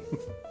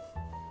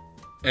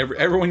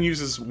 Everyone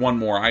uses one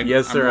more.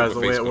 Yes, sir. I'm That's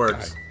the way it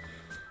works.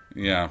 Guy.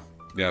 Yeah,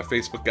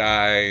 Facebook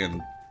guy,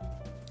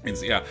 and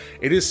yeah,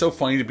 it is so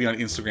funny to be on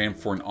Instagram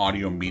for an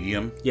audio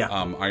medium. Yeah.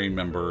 I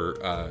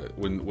remember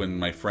when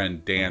my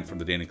friend Dan from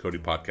the Dan and Cody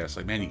podcast,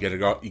 like, man, you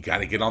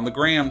gotta get on the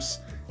grams.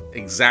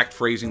 Exact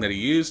phrasing that he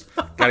used.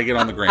 Gotta get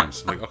on the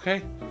grams. I'm like,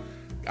 okay.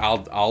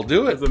 I'll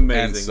do it. That's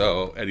amazing. And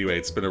so, anyway,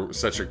 it's been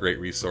such a great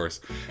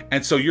resource.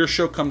 And so your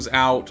show comes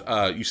out,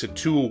 you said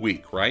 2 a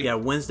week, right? Yeah,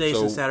 Wednesdays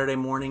and Saturday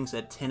mornings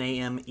at 10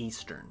 a.m.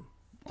 Eastern.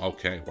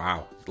 Okay,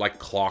 wow. Like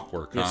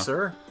clockwork, huh? Yes,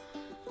 sir.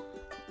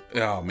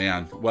 Oh,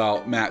 man.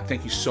 Well, Matt,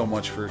 thank you so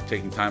much for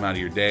taking time out of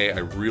your day. I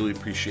really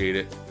appreciate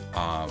it.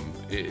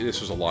 This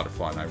was a lot of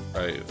fun.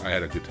 I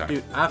had a good time.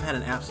 Dude, I've had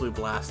an absolute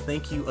blast.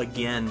 Thank you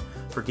again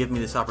for giving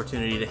me this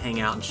opportunity to hang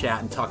out and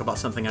chat and talk about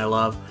something I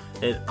love.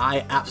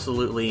 I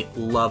absolutely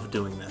love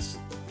doing this.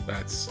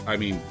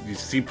 You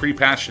seem pretty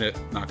passionate,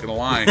 not gonna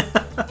lie.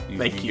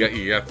 Thank you.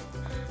 You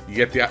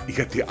get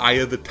the eye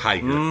of the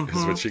tiger,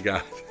 is what you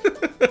got.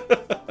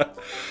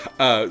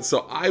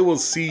 So I will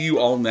see you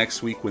all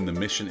next week when the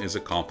mission is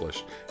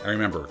accomplished. And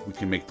remember, we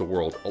can make the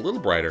world a little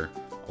brighter,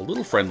 a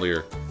little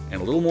friendlier,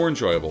 and a little more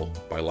enjoyable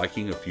by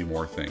liking a few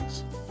more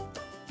things.